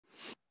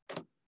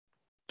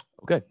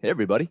Okay, hey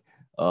everybody.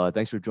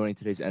 Thanks for joining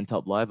today's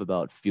nTop Live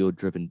about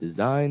field-driven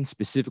design,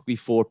 specifically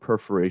for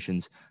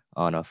perforations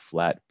on a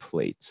flat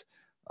plate.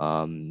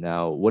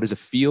 Now, what is a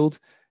field?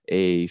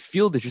 A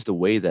field is just a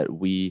way that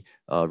we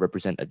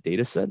represent a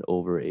data set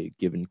over a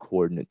given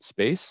coordinate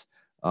space.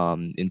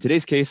 In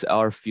today's case,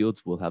 our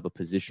fields will have a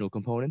positional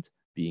component,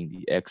 being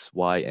the X,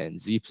 Y, and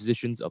Z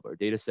positions of our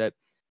data set,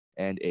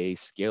 and a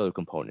scalar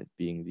component,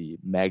 being the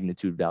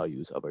magnitude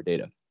values of our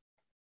data.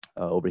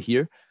 Over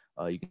here,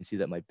 you can see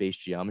that my base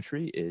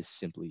geometry is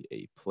simply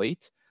a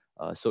plate.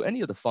 So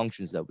any of the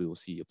functions that we will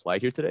see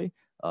applied here today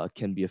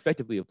can be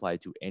effectively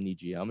applied to any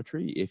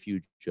geometry if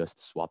you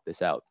just swap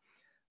this out.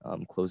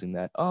 Closing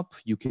that up,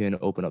 you can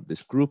open up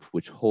this group,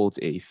 which holds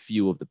a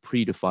few of the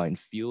predefined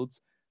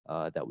fields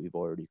that we've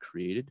already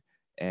created.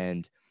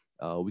 And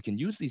we can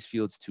use these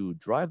fields to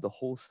drive the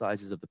whole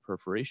sizes of the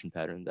perforation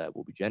pattern that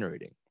we'll be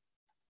generating.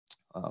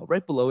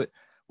 Right below it,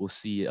 we'll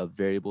see a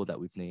variable that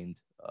we've named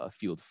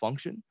field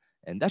function.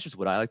 And that's just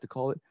what I like to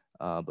call it.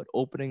 But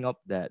opening up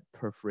that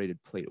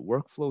perforated plate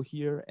workflow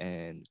here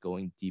and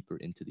going deeper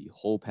into the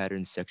whole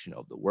pattern section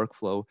of the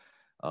workflow,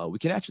 we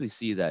can actually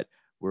see that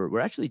we're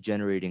actually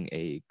generating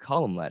a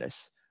column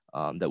lattice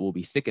that we'll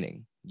be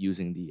thickening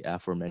using the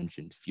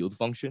aforementioned field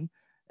function.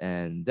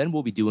 And then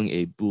we'll be doing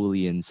a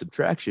Boolean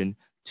subtraction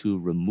to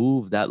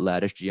remove that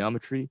lattice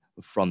geometry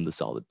from the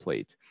solid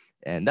plate.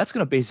 And that's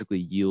going to basically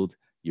yield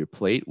your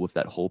plate with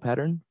that whole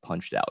pattern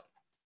punched out.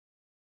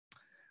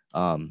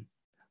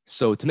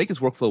 So to make this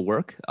workflow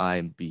work,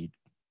 I'm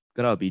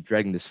gonna be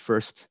dragging this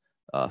first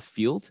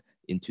field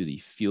into the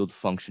field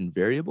function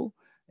variable,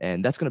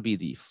 and that's gonna be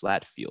the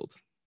flat field.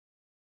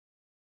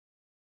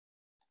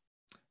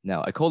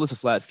 Now, I call this a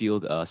flat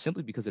field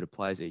simply because it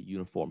applies a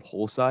uniform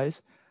hole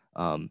size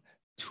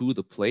to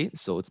the plate.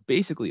 So it's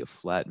basically a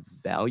flat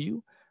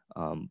value.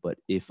 But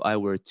if I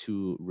were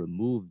to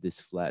remove this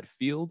flat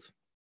field,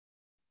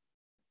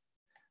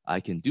 I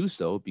can do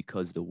so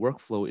because the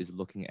workflow is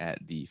looking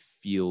at the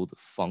field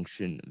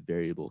function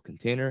variable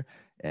container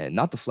and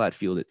not the flat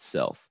field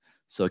itself.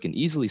 So I can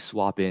easily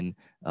swap in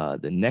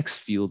the next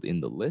field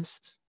in the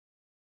list,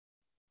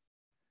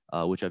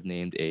 which I've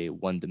named a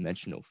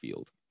one-dimensional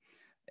field.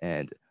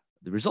 And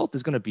the result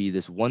is going to be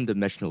this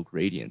one-dimensional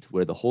gradient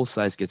where the whole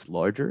size gets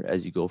larger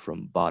as you go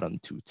from bottom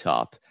to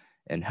top.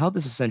 And how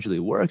this essentially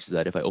works is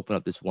that if I open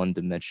up this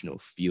one-dimensional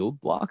field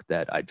block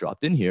that I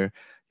dropped in here,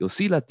 you'll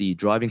see that the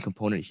driving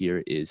component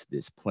here is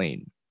this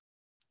plane.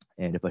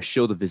 And if I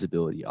show the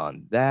visibility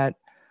on that,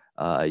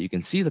 you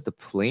can see that the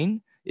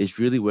plane is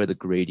really where the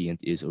gradient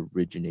is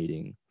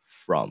originating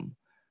from.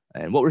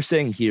 And what we're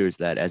saying here is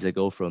that as I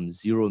go from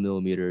 0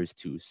 millimeters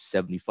to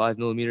 75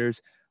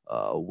 millimeters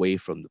away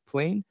from the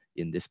plane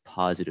in this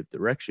positive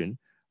direction,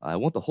 I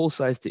want the whole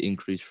size to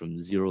increase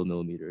from 0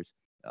 millimeters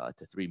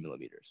to 3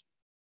 millimeters.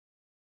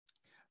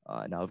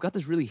 Now I've got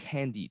this really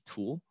handy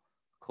tool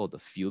called the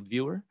field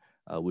viewer,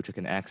 which I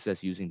can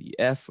access using the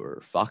F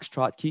or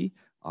Foxtrot key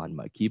on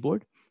my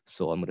keyboard.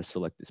 So I'm going to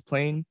select this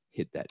plane,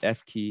 hit that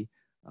F key.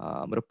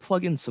 I'm going to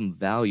plug in some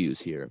values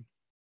here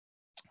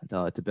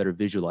to better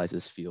visualize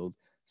this field.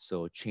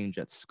 So change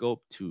that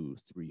scope to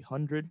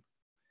 300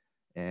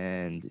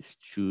 and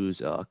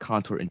choose a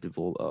contour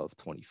interval of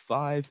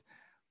 25.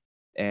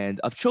 And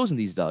I've chosen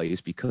these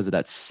values because of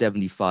that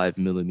 75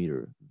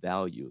 millimeter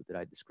value that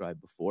I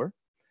described before.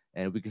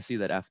 And we can see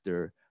that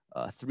after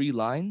 3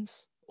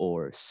 lines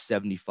or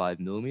 75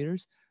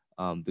 millimeters,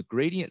 the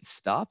gradient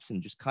stops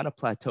and just kind of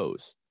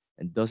plateaus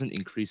and doesn't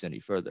increase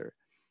any further.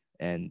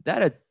 And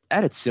that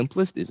at its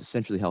simplest is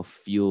essentially how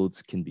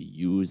fields can be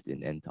used in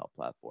nTop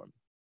platform.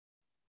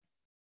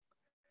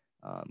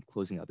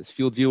 Closing out this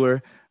field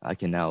viewer, I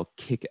can now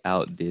kick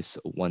out this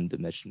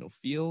one-dimensional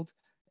field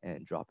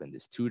and drop in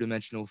this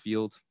 2-dimensional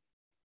field.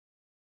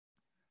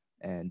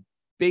 And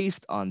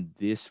based on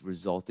this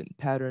resultant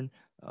pattern,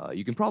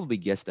 you can probably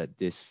guess that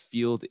this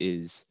field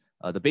is,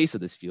 the base of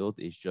this field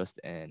is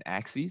just an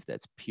axis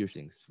that's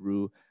piercing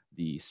through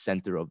the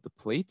center of the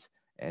plate.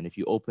 And if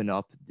you open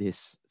up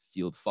this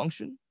field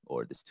function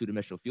or this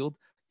 2-dimensional field,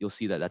 you'll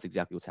see that that's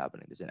exactly what's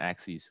happening. There's an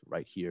axis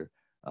right here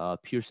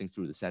piercing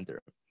through the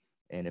center.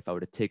 And if I were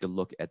to take a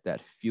look at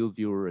that field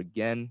viewer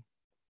again,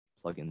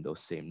 plug in those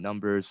same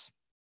numbers,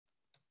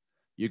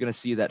 you're going to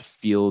see that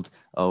field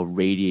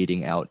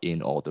radiating out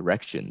in all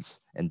directions.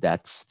 And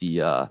that's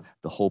the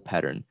whole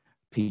pattern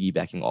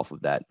piggybacking off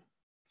of that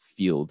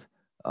field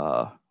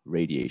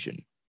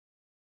radiation.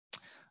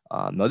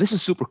 Now, this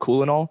is super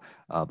cool and all,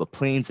 but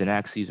planes and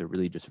axes are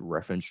really just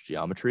reference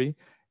geometry.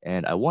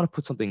 And I want to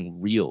put something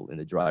real in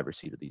the driver's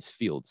seat of these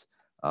fields.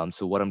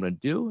 So what I'm going to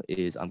do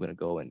is I'm going to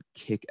go and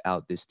kick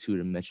out this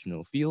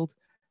 2-dimensional field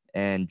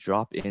and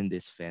drop in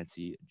this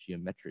fancy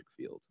geometric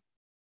field.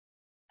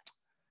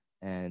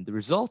 And the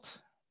result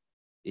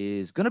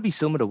is going to be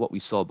similar to what we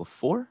saw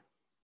before.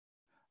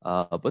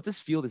 But this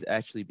field is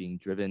actually being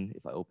driven,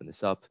 if I open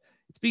this up,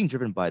 it's being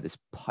driven by this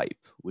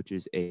pipe, which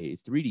is a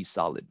 3D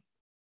solid.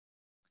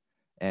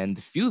 And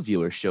the field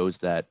viewer shows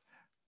that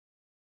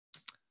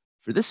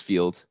for this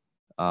field,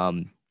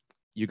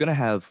 you're going to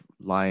have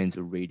lines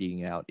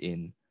radiating out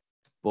in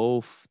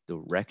both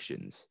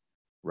directions,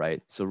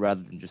 right? So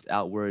rather than just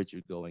outwards,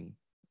 you're going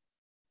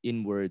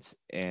inwards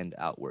and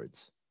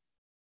outwards.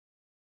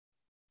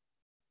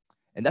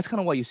 And that's kind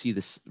of why you see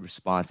this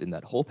response in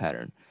that hole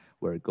pattern,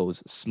 where it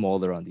goes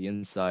smaller on the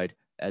inside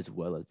as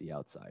well as the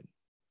outside.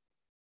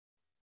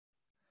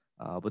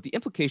 But the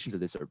implications of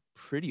this are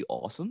pretty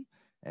awesome.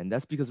 And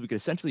that's because we could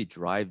essentially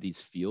drive these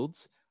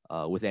fields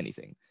with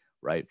anything,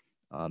 right?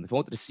 If I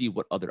wanted to see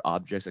what other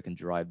objects I can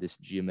drive this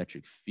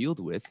geometric field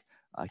with,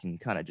 I can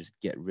kind of just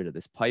get rid of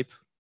this pipe,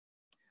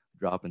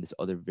 drop in this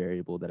other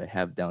variable that I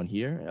have down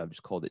here, and I've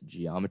just called it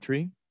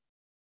geometry.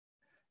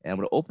 And I'm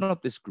going to open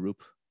up this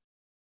group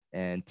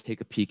and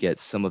take a peek at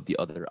some of the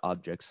other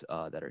objects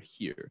that are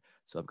here.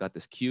 So I've got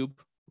this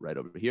cube right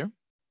over here.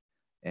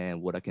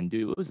 And what I can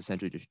do is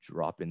essentially just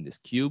drop in this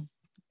cube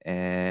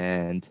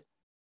and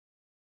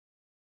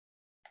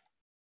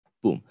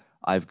boom,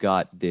 I've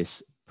got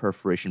this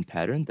perforation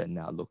pattern that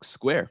now looks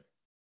square.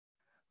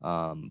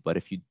 But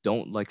if you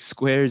don't like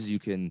squares, you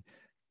can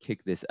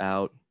kick this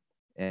out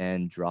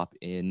and drop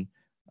in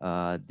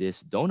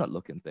this donut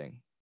looking thing,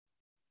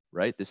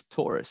 right? This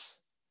torus.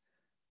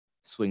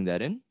 Swing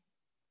that in.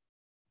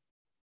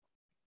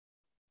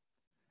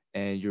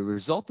 And your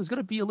result is going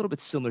to be a little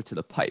bit similar to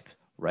the pipe,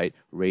 right?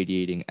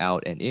 Radiating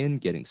out and in,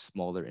 getting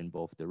smaller in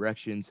both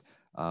directions.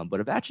 But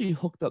I've actually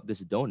hooked up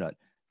this donut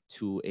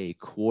to a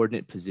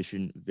coordinate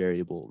position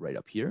variable right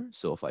up here.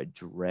 So if I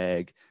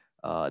drag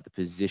the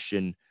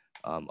position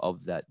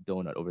of that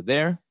donut over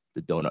there,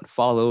 the donut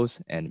follows.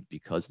 And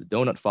because the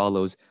donut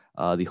follows,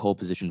 the whole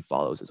position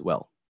follows as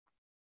well,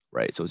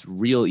 right? So it's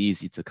real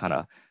easy to kind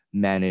of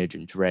manage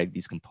and drag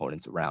these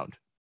components around.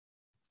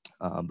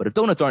 But if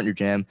donuts aren't your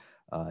jam,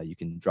 you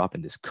can drop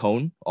in this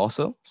cone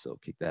also. So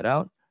kick that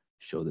out,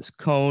 show this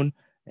cone,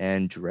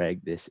 and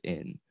drag this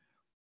in.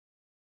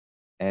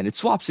 And it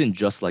swaps in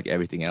just like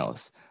everything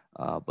else.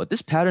 But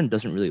this pattern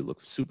doesn't really look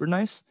super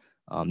nice.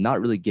 I'm not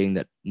really getting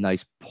that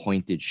nice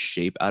pointed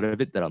shape out of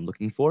it that I'm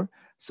looking for.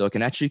 So I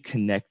can actually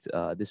connect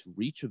this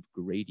reach of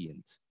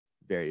gradient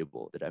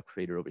variable that I've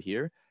created over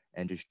here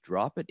and just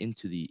drop it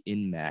into the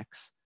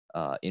in-max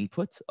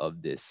input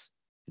of this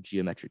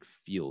geometric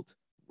field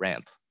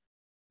ramp,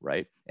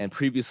 right? And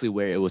previously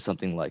where it was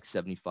something like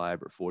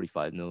 75 or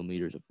 45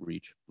 millimeters of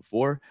reach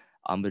before,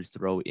 I'm going to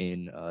throw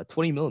in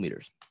 20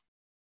 millimeters.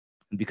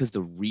 And because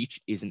the reach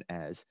isn't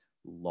as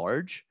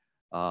large,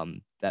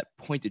 that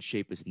pointed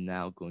shape is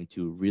now going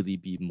to really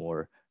be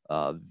more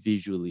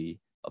visually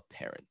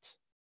apparent.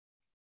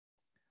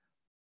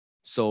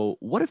 So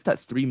what if that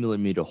 3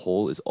 millimeter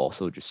hole is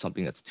also just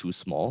something that's too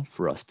small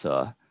for us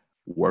to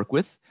work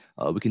with?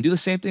 We can do the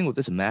same thing with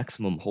this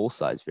maximum hole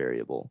size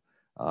variable.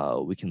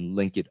 We can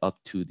link it up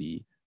to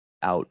the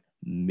out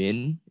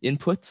min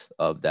input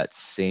of that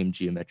same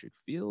geometric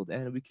field,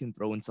 and we can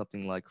throw in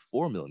something like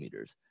 4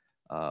 millimeters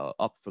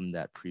up from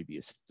that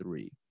previous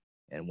 3.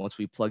 And once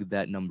we plug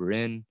that number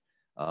in,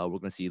 we're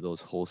going to see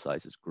those hole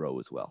sizes grow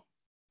as well.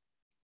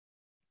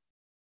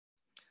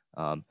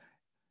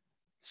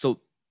 So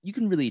you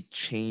can really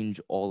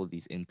change all of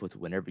these inputs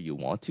whenever you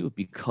want to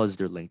because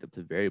they're linked up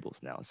to variables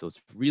now. So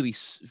it's really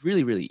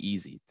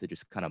easy to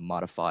just kind of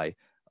modify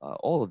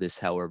all of this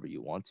however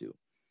you want to.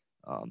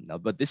 Now,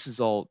 but this is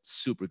all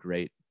super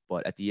great,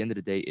 but at the end of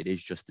the day, it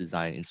is just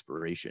design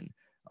inspiration.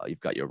 You've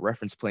got your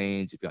reference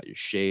planes, you've got your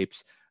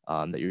shapes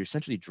that you're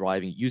essentially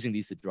using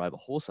these to drive a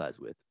hole size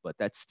with, but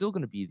that's still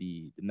going to be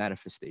the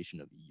manifestation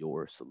of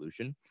your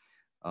solution.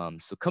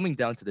 So coming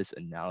down to this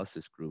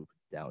analysis group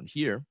down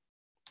here,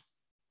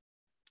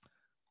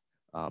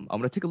 I'm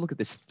going to take a look at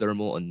this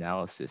thermal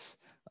analysis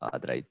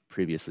that I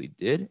previously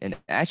did and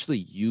actually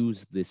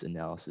use this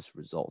analysis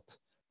result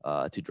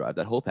to drive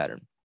that hole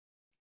pattern.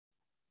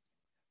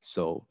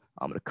 So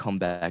I'm going to come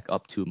back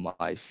up to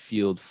my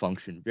field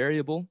function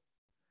variable.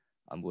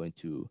 I'm going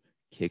to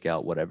kick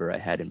out whatever I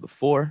had in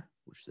before,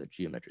 which is a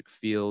geometric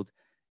field,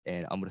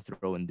 and I'm going to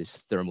throw in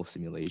this thermal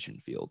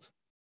simulation field.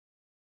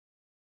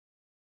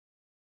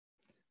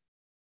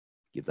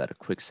 Give that a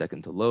quick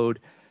second to load.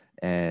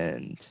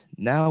 And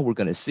now we're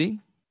going to see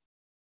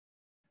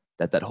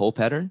that that hole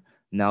pattern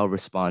now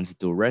responds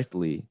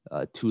directly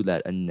to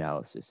that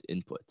analysis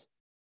input.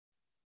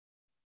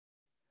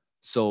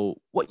 So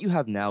what you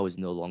have now is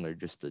no longer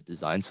just a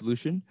design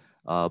solution,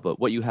 but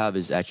what you have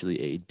is actually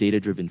a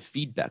data-driven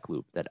feedback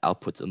loop that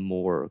outputs a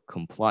more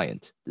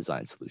compliant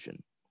design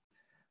solution.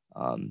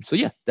 So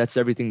yeah, that's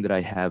everything that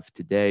I have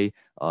today.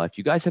 If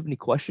you guys have any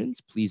questions,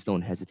 please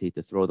don't hesitate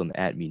to throw them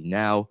at me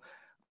now.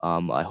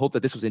 I hope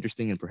that this was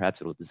interesting and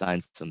perhaps it'll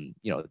design some,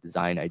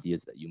 design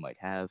ideas that you might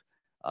have.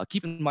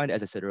 Keep in mind,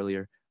 as I said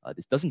earlier,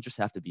 this doesn't just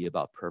have to be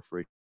about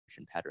perforation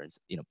patterns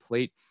in a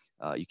plate.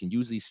 You can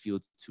use these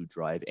fields to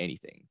drive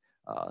anything.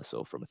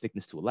 So from a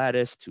thickness to a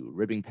lattice, to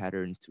ribbing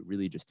patterns, to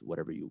really just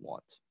whatever you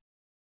want.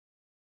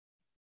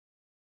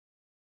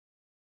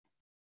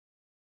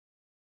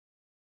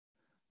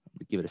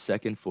 Give it a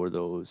second for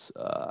those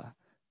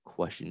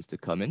questions to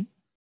come in.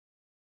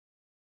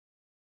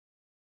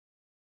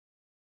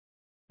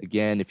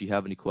 Again, if you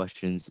have any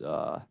questions,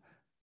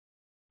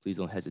 please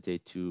don't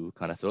hesitate to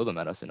kind of throw them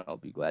at us, and I'll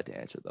be glad to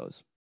answer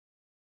those.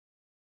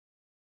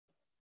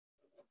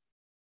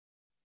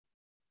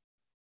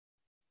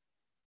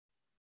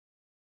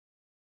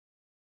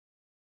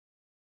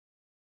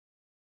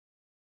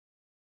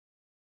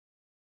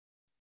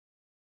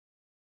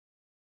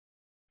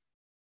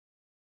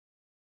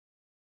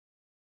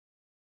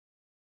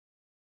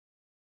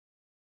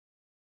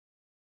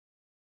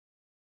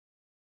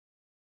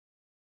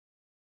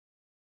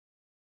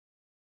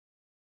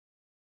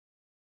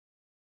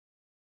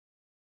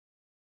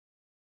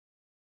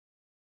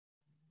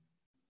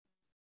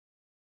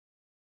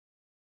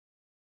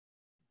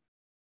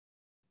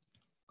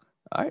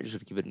 All right, just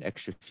gonna give it an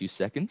extra few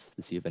seconds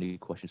to see if any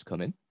questions come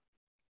in.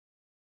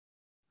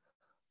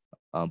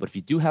 But if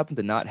you do happen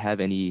to not have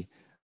any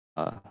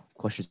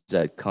questions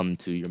that come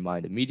to your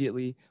mind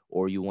immediately,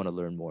 or you want to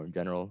learn more in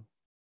general,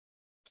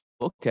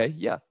 okay,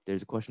 yeah,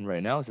 there's a question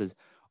right now. It says,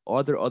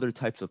 are there other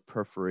types of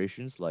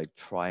perforations like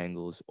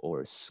triangles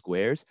or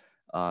squares?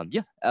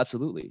 Yeah,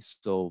 absolutely.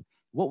 So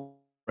what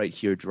right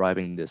here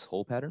driving this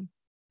hole pattern,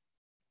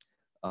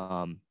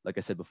 like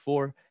I said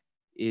before,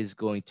 is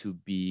going to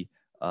be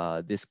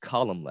this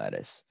column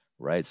lattice,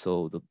 right?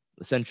 So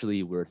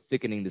essentially we're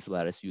thickening this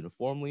lattice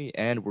uniformly,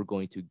 and we're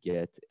going to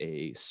get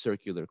a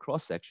circular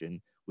cross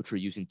section, which we're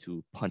using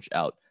to punch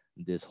out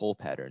this hole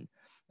pattern.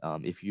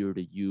 If you were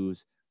to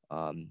use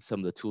some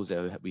of the tools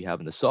that we have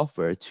in the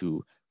software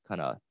to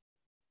kind of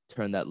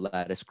turn that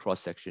lattice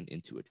cross section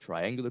into a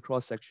triangular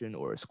cross section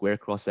or a square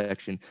cross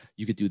section,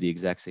 you could do the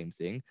exact same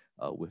thing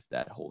with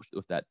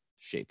that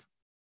shape.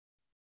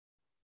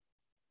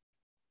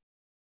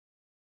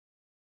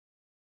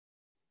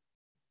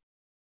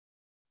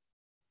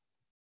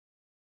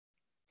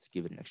 Let's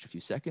give it an extra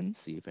few seconds,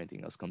 see if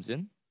anything else comes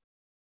in.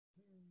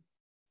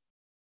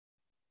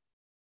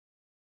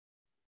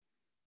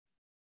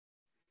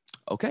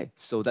 Okay,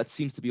 so that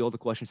seems to be all the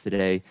questions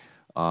today.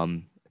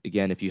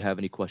 Again, if you have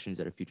any questions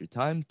at a future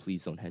time,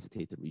 please don't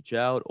hesitate to reach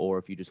out, or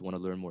if you just want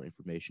to learn more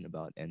information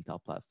about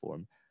nTop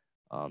platform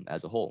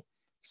as a whole.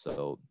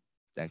 So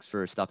thanks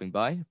for stopping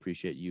by.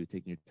 Appreciate you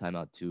taking your time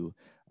out to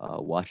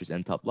watch this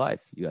nTop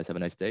live. You guys have a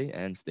nice day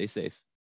and stay safe.